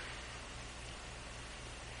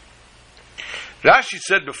 Rashi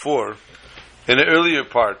said before, in an earlier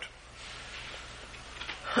part,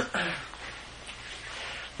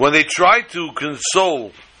 when they tried to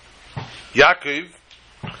console Yaakov,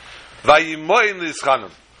 Vayimoin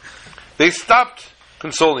Lischanim, they stopped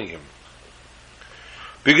consoling him.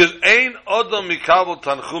 Because Ein Odom Mikabel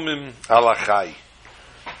Tanchumim Alachai,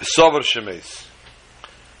 Sober Shemes.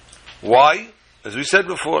 Why? As we said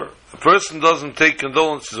before, a person doesn't take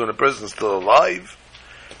condolences when a person is still alive,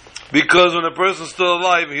 because when a person is still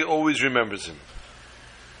alive, he always remembers him.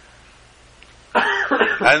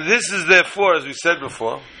 And this is therefore, as we said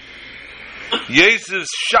before, Yosef's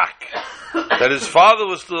shock that his father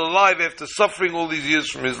was still alive after suffering all these years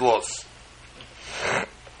from his loss. I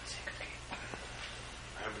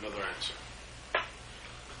have another answer.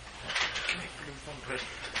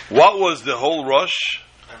 What was the whole rush?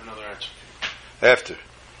 I have another answer. After.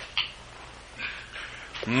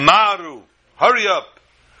 Maru, hurry up.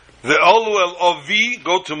 The Oluel Avi,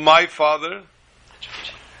 go to my father.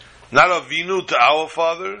 Not Avinu, to our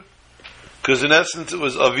father. Because in essence it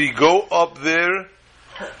was Avi, go up there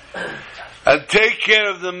and take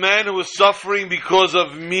care of the man who is suffering because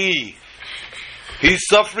of me. He's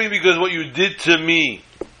suffering because of what you did to me.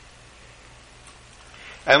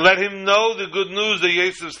 And let him know the good news that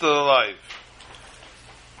Yosef's still alive.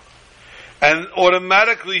 And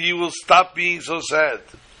automatically he will stop being so sad.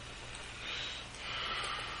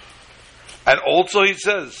 And also he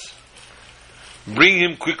says, bring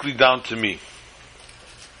him quickly down to me.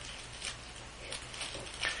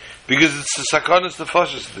 Because it's the sakanas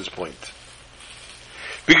nefashos at this point.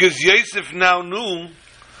 Because Yosef now knew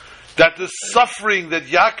that the suffering that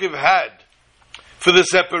Yaakov had for the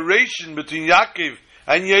separation between Yaakov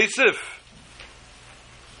and Yosef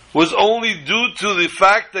was only due to the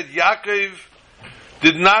fact that Yaakov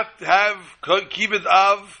did not have kibbud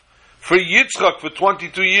av for Yitzchak for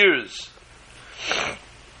 22 years.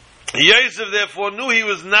 Yosef therefore knew he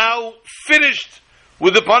was now finished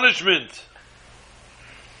with the punishment.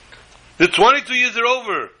 The 22 years are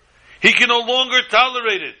over. He can no longer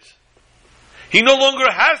tolerate it. He no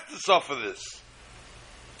longer has to suffer this.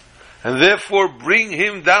 And therefore bring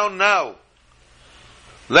him down now.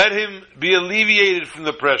 Let him be alleviated from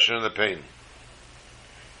the pressure and the pain.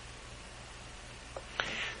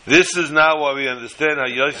 This is now why we understand how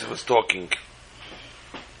Yosef was talking.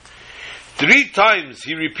 3 times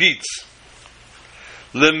he repeats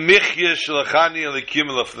Lemichya shalachani elikim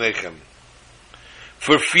lefnechem.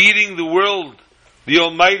 For feeding the world, the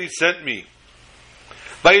Almighty sent me.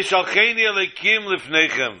 Vayishalcheni elikim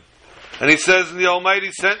lefnechem. And he says, the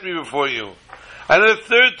Almighty sent me before you. And the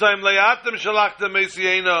third time, Le'atem shalachtem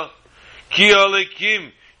mesiena ki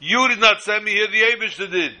elikim. You did not send me here, the Eibishter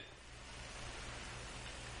did.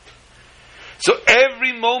 So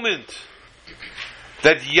every moment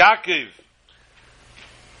that Yaakov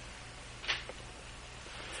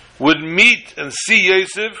would meet and see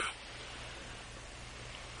Yosef,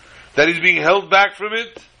 that he's being held back from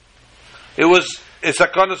it, it was a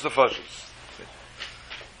sakonos nefashos.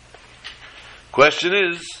 Question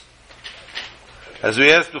is, as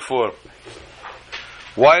we asked before,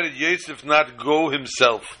 why did Yosef not go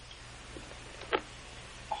himself?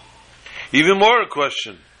 Even more a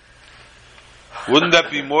question. Wouldn't that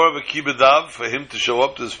be more of a kibbutz for him to show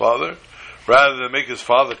up to his father rather than make his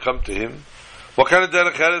father come to him? What kind of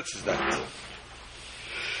derech eretz is that?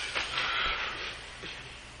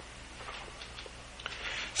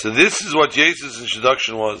 So this is what Yosef's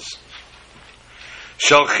introduction was.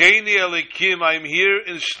 Shalcheni elikim, I'm here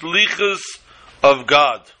in shlichus of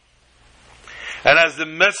God. And as the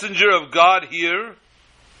messenger of God here,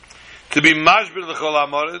 to be mashbir l'chol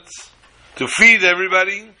ha'aretz, to feed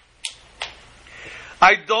everybody,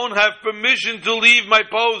 I don't have permission to leave my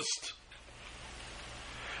post.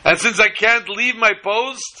 And since I can't leave my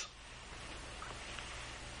post,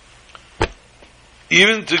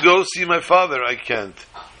 even to go see my father, I can't.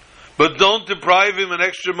 But don't deprive him an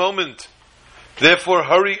extra moment. Therefore,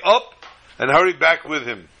 hurry up and hurry back with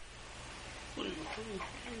him.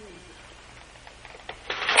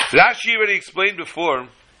 Rashi already explained before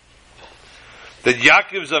that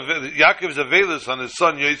Yaakov's avelus on his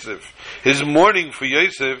son Yosef, his mourning for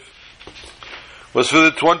Yosef, was for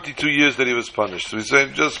the 22 years that he was punished. So we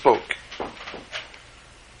just spoke.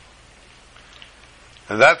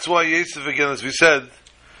 And that's why Yosef, again, as we said,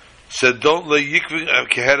 don't le yikvin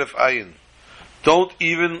keheref ayin. Don't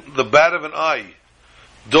even the bat of an eye.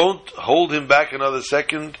 Don't hold him back another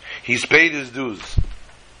second. He's paid his dues.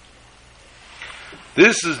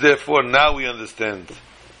 This is therefore, now we understand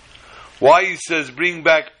why he says bring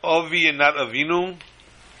back Avi and not Avinu.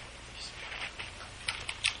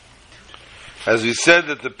 As we said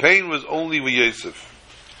that the pain was only with Yosef.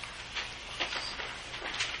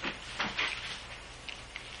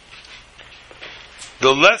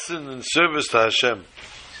 The lesson in service to Hashem,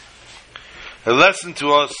 a lesson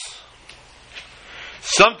to us,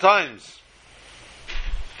 sometimes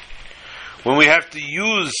when we have to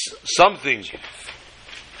use something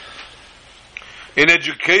in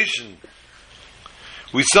education,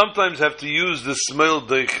 we sometimes have to use the smel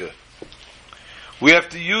deicha. We have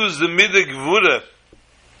to use the midah gvura.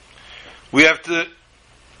 We have to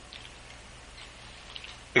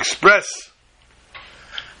express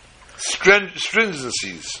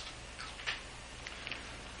stringencies.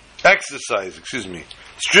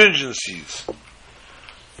 Stringencies.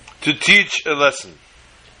 To teach a lesson.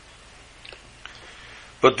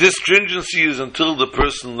 But this stringency is until the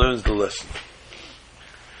person learns the lesson.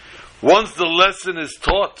 Once the lesson is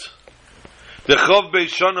taught, the Chav Beis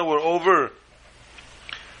Shana were over,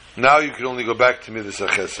 now you can only go back to Midas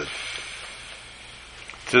HaChesed,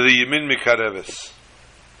 to the Yemin Mikareves.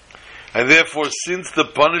 And therefore, since the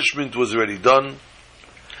punishment was already done,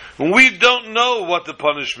 we don't know what the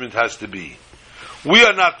punishment has to be. We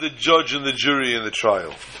are not the judge and the jury in the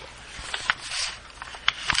trial.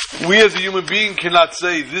 We as a human being cannot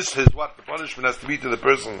say this is what the punishment has to be to the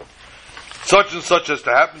person. Such and such has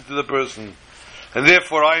to happen to the person. And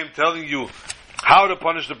therefore I am telling you how to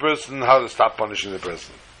punish the person and how to stop punishing the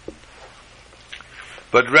person.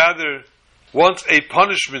 But rather, once a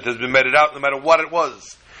punishment has been meted out, no matter what it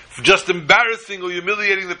was, just embarrassing or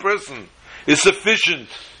humiliating the person is sufficient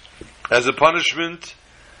as a punishment.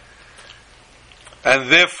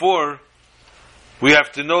 And therefore, we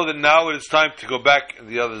have to know that now it is time to go back in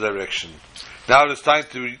the other direction. Now it is time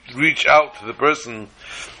to reach out to the person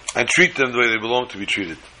and treat them the way they belong to be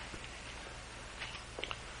treated.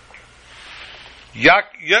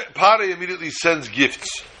 Pare immediately sends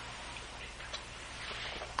gifts.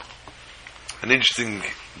 An interesting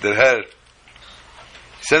derher.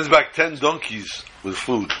 He sends back 10 donkeys with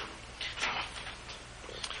food.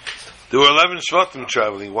 There were 11 Shvatim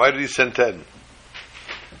traveling. Why did he send 10?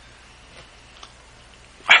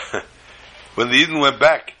 When the Eden went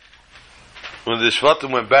back, when the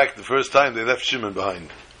Shvatim went back the first time, they left Shimon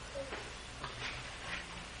behind.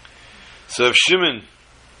 So if Shimon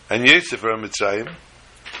and Yosef are in Mitzrayim,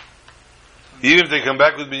 even if they come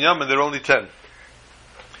back with Binyamin, there are only 10.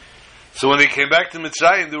 So when they came back to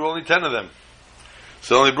Mitzrayim, there were only 10 of them.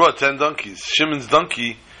 So only brought 10 donkeys. Shimon's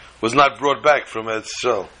donkey was not brought back from Eretz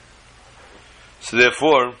Yisrael. So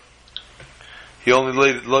therefore, he only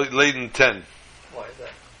laid in 10. Why is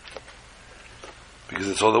that? Because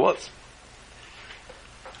that's all there was.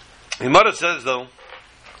 The Gemara says, though,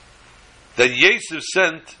 that Yosef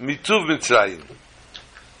sent Mituv Mitzrayim.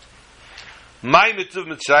 My Mituv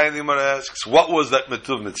Mitzrayim, the Gemara asks, what was that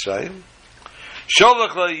Mituv Mitzrayim? Sholach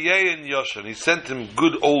LaYein Yoshan. He sent him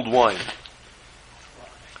good old wine.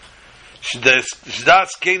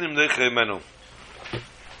 Shdas Kenim Nechemenu.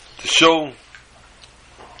 To show,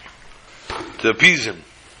 to appease him.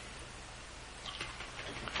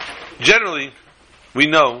 Generally, we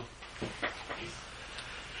know,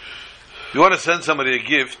 if you want to send somebody a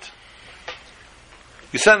gift,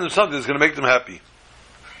 you send them something that's going to make them happy.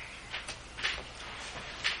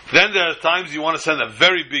 Then there are times you want to send a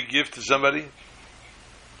very big gift to somebody.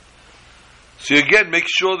 So again, make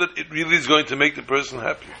sure that it really is going to make the person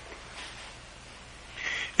happy.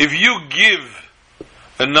 If you give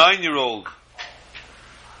a 9-year-old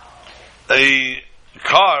a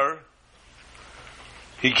car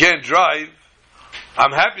he can't drive,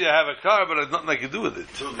 I'm happy I have a car, but there's nothing I can do with it.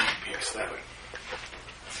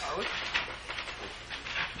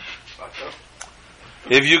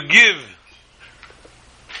 If you give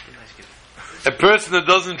a person that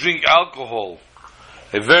doesn't drink alcohol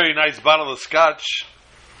a very nice bottle of scotch,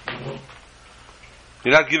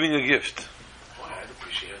 you're not giving a gift. I'd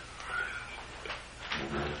appreciate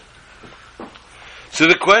it. So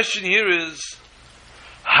the question here is,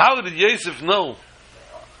 how did Yosef know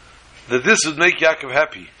that this would make Yaakov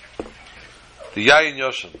happy? The Yayin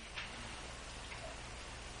Yoshan.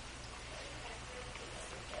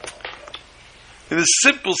 In a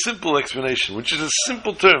simple explanation, which is in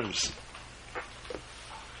simple terms.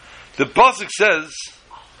 The Pasuk says,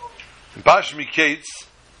 in Parshat Miketz,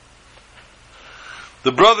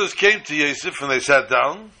 the brothers came to Yosef and they sat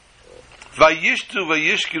down. Vayishtu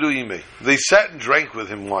vayishkiru imei. They sat and drank with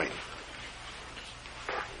him wine.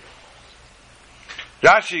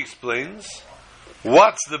 Rashi explains,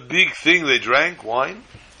 what's the big thing they drank? Wine.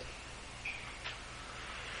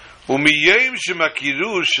 Umiyem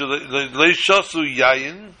shemakiru leishasu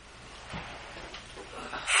yayin.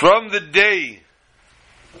 From the day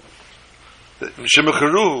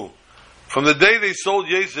shemakiru, from the day they sold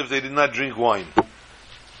Yosef, they did not drink wine.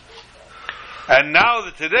 And now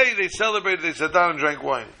that today they celebrated, they sat down and drank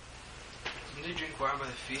wine. Didn't they drink wine by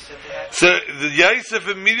the feast that they had? So the Yosef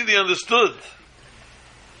immediately understood.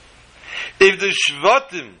 If the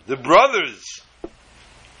Shvatim, the brothers,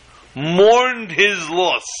 mourned his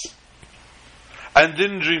loss and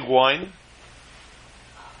didn't drink wine,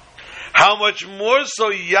 how much more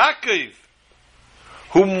so Yaakov,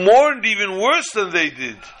 who mourned even worse than they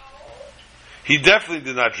did, he definitely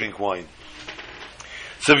did not drink wine.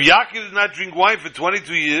 So if Yaakov did not drink wine for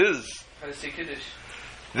 22 years, How to say Kiddush?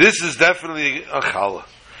 this is definitely a challah.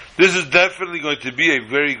 This is definitely going to be a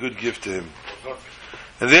very good gift to him.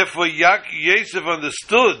 And therefore Yosef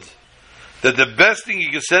understood that the best thing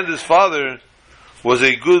he could send his father was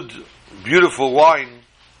a good, beautiful wine.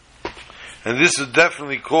 And this would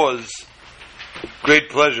definitely cause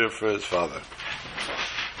great pleasure for his father.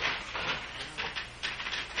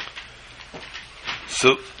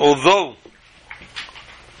 So, although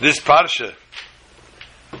this parsha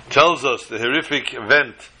tells us the horrific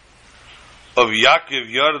event of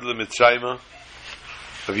Yaakov Yard LeMitzrayim, of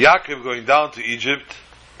Yaakov going down to Egypt,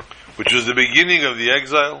 which was the beginning of the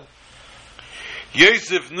exile,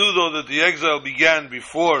 Yosef knew though that the exile began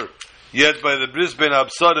before, yet by the Bris Ben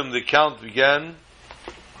Absadim the count began,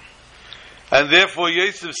 and therefore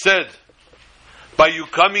Yosef said, by you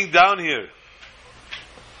coming down here,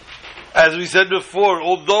 as we said before,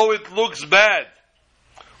 although it looks bad,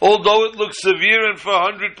 although it looks severe, and for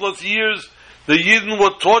 100+ years the Yidden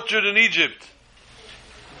were tortured in Egypt,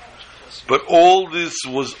 but all this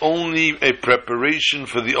was only a preparation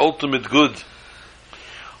for the ultimate good.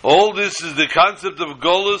 All this is the concept of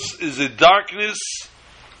Golus, is a darkness,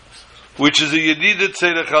 which is a Yedidat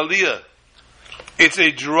Tzedek Aliyah. It's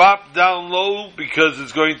a drop down low because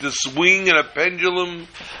it's going to swing in a pendulum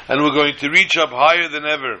and we're going to reach up higher than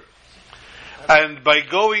ever. And by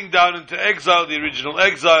going down into exile, the original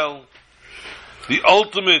exile, the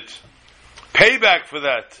ultimate payback for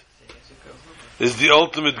that is the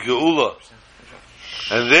ultimate Geula.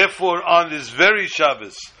 And therefore, on this very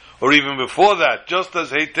Shabbos, or even before that, just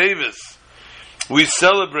as Hey Tevis, we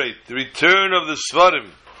celebrate the return of the Svarim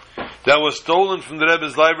that was stolen from the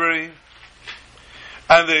Rebbe's library.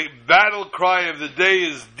 And the battle cry of the day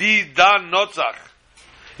is Di Dan Notzach.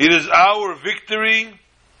 It is our victory.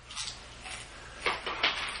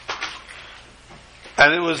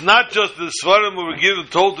 And it was not just the Svarim who were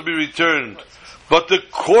told to be returned, but the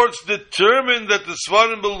courts determined that the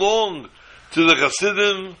Svarim belong to the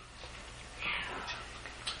Hasidim.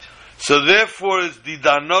 So therefore, it's the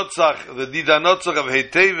Didanotzach of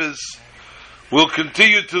Heitevis will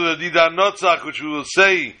continue to the Didanotzach, which we will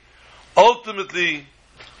say ultimately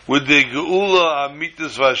with the Geula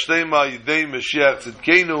Amitis Vashtema Yidei Mashiach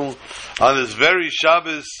Tzidkenu on this very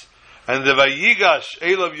Shabbos, and the Vayigash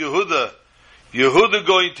Elav Yehuda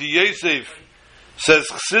going to Yosef, says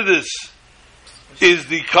Chassidus, is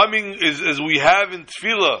the coming, is as we have in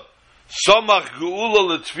Tefillah, Samach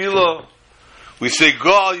Geula LeTefillah. We say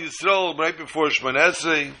Gal Yisrael right before Shemon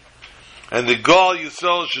Esrei, and the Gal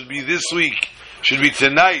Yisrael should be this week, should be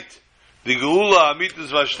tonight. The Geula Amitis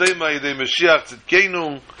Vashtema Yidei Mashiach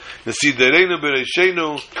Tzidkenu Nesidereinu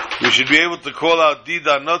Bereishenu. We should be able to call out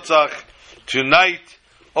Dida Notzach tonight,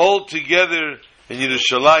 all together in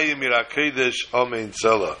Yerushalayim Irakedesh. Amen.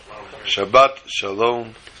 Salah. Shabbat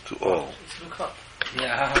Shalom to all.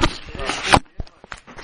 Yeah.